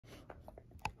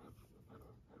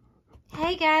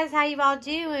Hey guys, how you all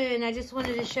doing? I just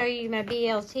wanted to show you my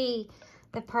BLT,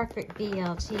 the perfect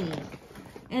BLT.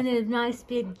 And a nice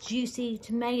big juicy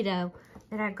tomato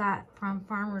that I got from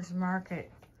Farmer's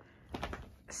Market.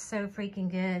 So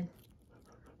freaking good.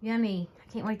 Yummy.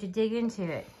 I can't wait to dig into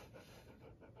it.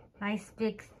 Nice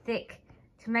big thick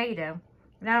tomato.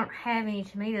 But I don't have any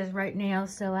tomatoes right now,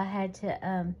 so I had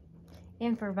to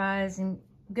improvise and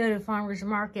go to Farmer's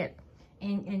Market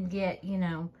and get, you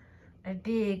know, a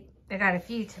big, I got a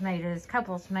few tomatoes, a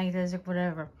couple of tomatoes or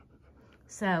whatever.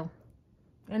 So,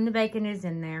 and the bacon is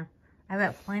in there. I've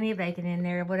got plenty of bacon in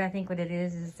there. What I think what it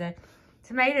is the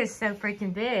tomato is so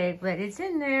freaking big, but it's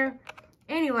in there.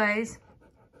 Anyways,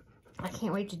 I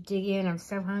can't wait to dig in. I'm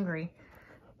so hungry.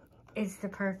 It's the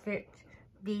perfect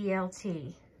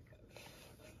BLT.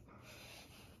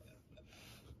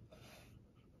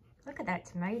 Look at that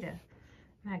tomato.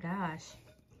 My gosh.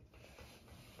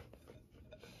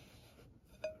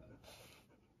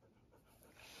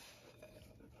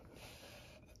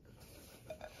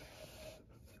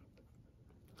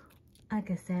 Like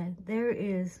I said, there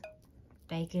is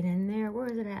bacon in there. Where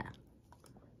is it at?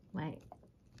 Wait,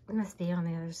 it must be on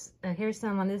the other side. Here's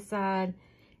some on this side,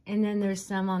 and then there's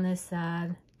some on this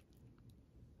side.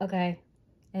 Okay,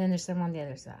 and then there's some on the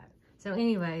other side. So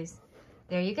anyways,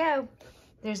 there you go.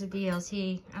 There's a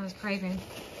BLT I was craving.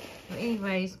 But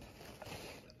anyways,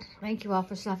 thank you all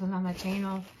for stopping by my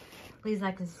channel. Please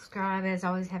like and subscribe. As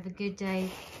always, have a good day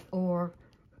or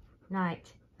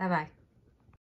night. Bye-bye.